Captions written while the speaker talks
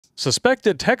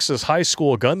Suspected Texas high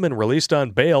school gunman released on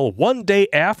bail 1 day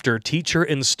after teacher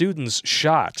and students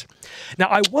shot. Now,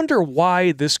 I wonder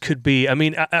why this could be. I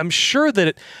mean, I'm sure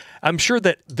that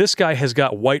this guy has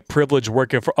got white privilege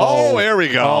working for. Oh, there we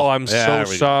go. Oh, I'm so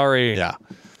sorry. Yeah.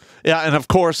 Yeah, and of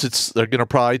course, they're going to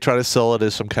probably try to sell it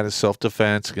as some kind of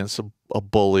self-defense against a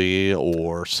bully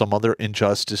or some other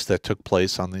injustice that took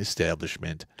place on the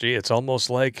establishment. Gee, it's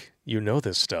almost like you know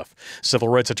this stuff. Civil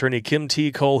rights attorney Kim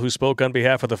T. Cole, who spoke on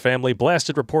behalf of the family,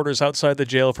 blasted reporters outside the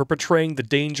jail for portraying the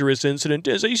dangerous incident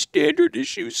as a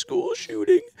standard-issue school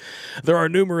shooting. There are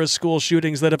numerous school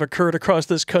shootings that have occurred across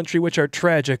this country which are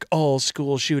tragic. All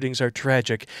school shootings are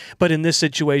tragic. But in this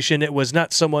situation, it was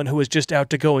not someone who was just out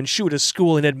to go and shoot a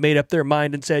school and had made up their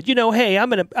mind and said, you know, hey,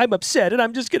 I'm upset and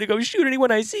I'm just going to go shoot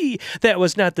anyone I see. That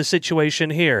was not the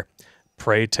situation here.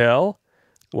 Pray tell,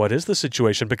 what is the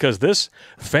situation? Because this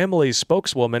family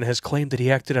spokeswoman has claimed that he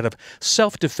acted out of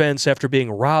self-defense after being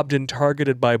robbed and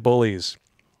targeted by bullies.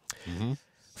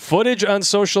 Footage on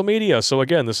social media, so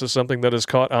again, this is something that is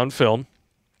caught on film,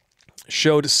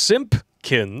 showed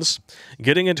Simpkins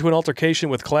getting into an altercation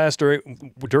with class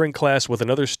during class with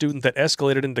another student that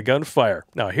escalated into gunfire.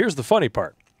 Now, here's the funny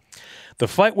part. The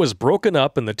fight was broken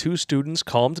up and the two students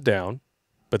calmed down.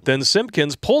 But then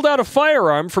Simpkins pulled out a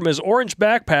firearm from his orange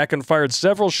backpack and fired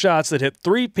several shots that hit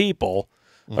 3 people,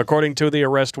 according to the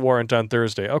arrest warrant on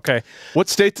Thursday. Okay. What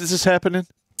state does this happen in?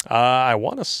 I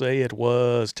want to say it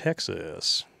was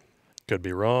Texas. Could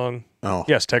be wrong. Oh.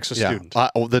 Yes, Texas student.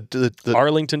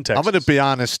 Arlington, Texas. I'm going to be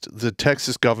honest. The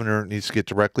Texas governor needs to get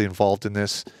directly involved in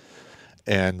this.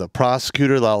 And the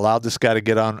prosecutor that allowed this guy to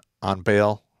get on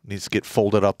bail needs to get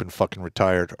folded up and fucking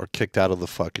retired or kicked out of the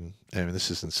fucking... I mean,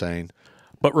 this is insane.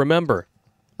 But remember,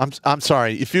 I'm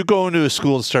sorry. If you go into a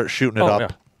school and start shooting it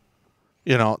up,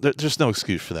 you know, there's no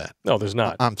excuse for that. No, there's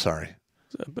not. I'm sorry.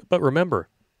 But remember,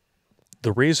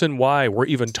 the reason why we're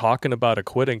even talking about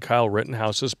acquitting Kyle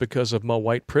Rittenhouse is because of my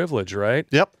white privilege, right?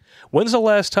 Yep. When's the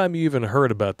last time you even heard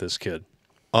about this kid?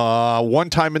 One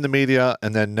time in the media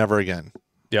and then never again.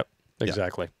 Yep,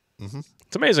 exactly.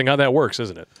 It's amazing how that works,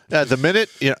 isn't it? Yeah, the minute,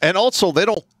 and also they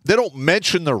don't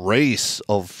mention the race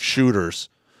of shooters.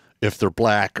 If they're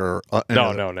black or...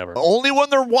 no, never. Only when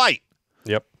they're white.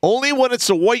 Yep. Only when it's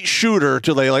a white shooter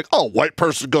do they like, oh, white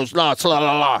person goes nuts, la,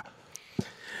 la, la.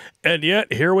 And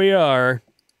yet, here we are.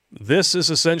 This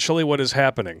is essentially what is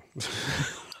happening.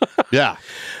 Yeah.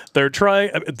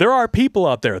 There are people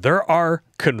out there. There are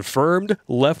confirmed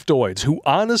leftoids who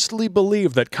honestly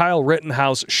believe that Kyle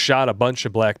Rittenhouse shot a bunch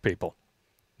of black people.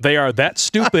 They are that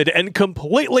stupid and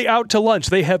completely out to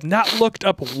lunch. They have not looked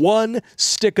up one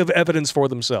stick of evidence for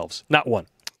themselves. Not one.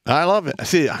 I love it.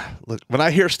 See, look, when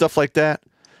I hear stuff like that,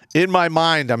 in my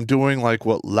mind, I'm doing like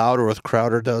what Louder with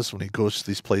Crowder does when he goes to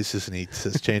these places and he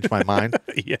says, change my mind.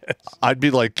 Yes. I'd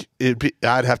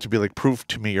have to be like, prove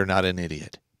to me you're not an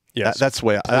idiot. Yes. That's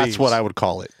what I would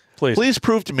call it. Please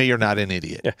prove to me you're not an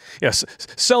idiot. Yeah. Yes.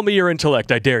 Sell me your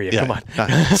intellect. I dare you. Yeah. Come on.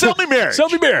 Sell me marriage. Sell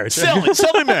me marriage. Sell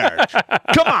me marriage.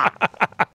 Come on.